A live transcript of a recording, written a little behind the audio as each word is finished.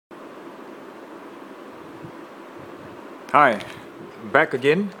Hi, back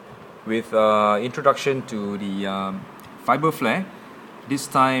again with introduction to the FibreFlare.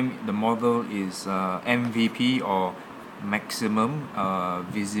 This time the model is MVP or maximum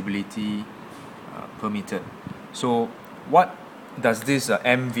visibility permitted. So what does this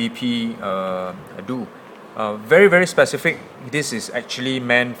MVP do? Very specific. This is actually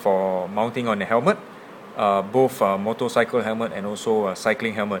meant for mounting on the helmet, both motorcycle helmet and also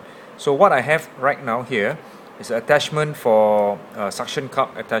cycling helmet. So what I have right now here is an attachment for suction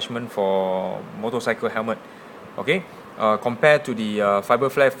cup attachment for motorcycle helmet. Okay, compared to the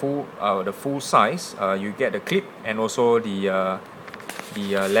FibreFlare the full size, you get the clip and also the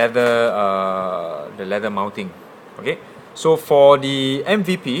leather mounting. Okay, so for the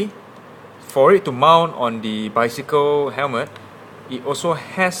MVP, for it to mount on the bicycle helmet, it also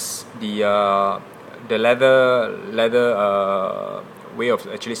has the leather way of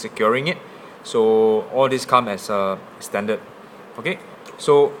actually securing it. So all this come as a standard. Okay,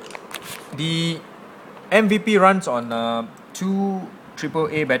 so the MVP runs on 2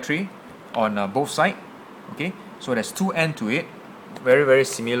 AAA battery on both sides. Okay, so there's 2 ends to it, very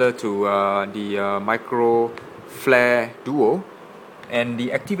similar to the FibreFlare Duo, and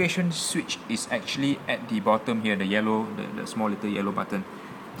the activation switch is actually at the bottom here, the yellow, the small little yellow button.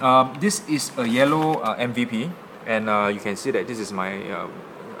 This is a yellow MVP, and you can see that this is my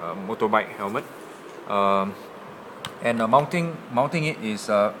motorbike helmet, and mounting it is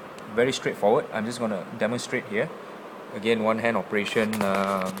very straightforward. I'm just going to demonstrate here. Again, one hand operation.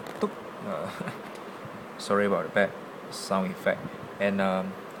 Sorry about the bad sound effect. And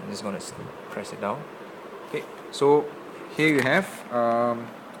I'm just going to press it down. Okay, so here you have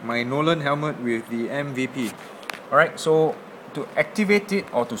my Nolan helmet with the MVP. Alright, so to activate it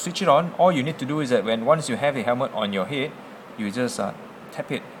or to switch it on, all you need to do is that once you have the helmet on your head, you just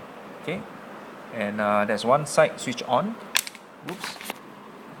tap it. Okay, and there's one side switch on. Whoops,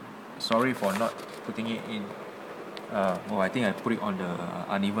 sorry for not putting it in. I think I put it on the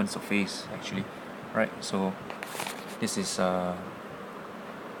uneven surface actually. Right, so this is let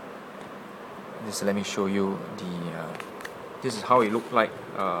me show you this is how it looked like,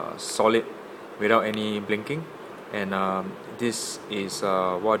 solid without any blinking. And this is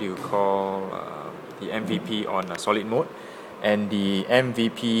what you call the MVP on solid mode, and the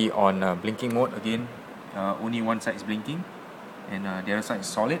MVP on blinking mode. Again, only one side is blinking and the other side is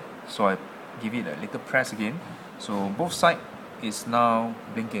solid. So I give it a little press again, so both sides is now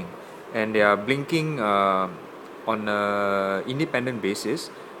blinking, and they are blinking on an independent basis,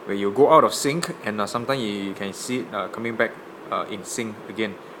 where you go out of sync and sometimes you can see it coming back in sync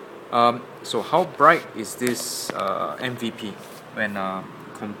again. So how bright is this MVP when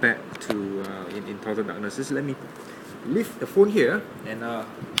compared to in total darkness? Just let me lift the phone here and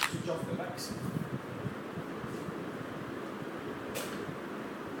switch off the lights.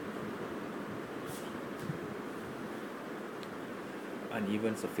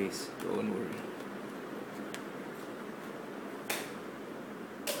 Uneven surface, don't worry.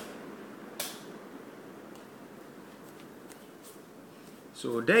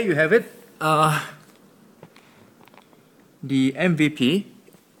 So there you have it, the MVP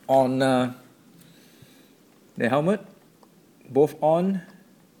on the helmet, both on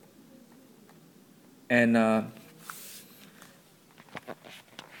and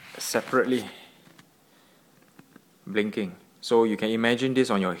separately blinking. So you can imagine this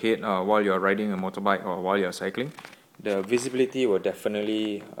on your head while you're riding a motorbike or while you're cycling. The visibility will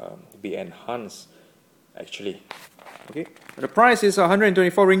definitely be enhanced actually. Okay, the price is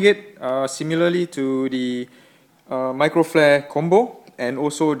 124 ringgit, similarly to the FibreFlare combo and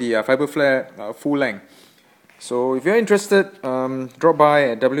also the FibreFlare full length. So if you're interested, drop by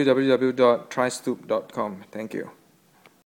at www.tristupe.com. Thank you.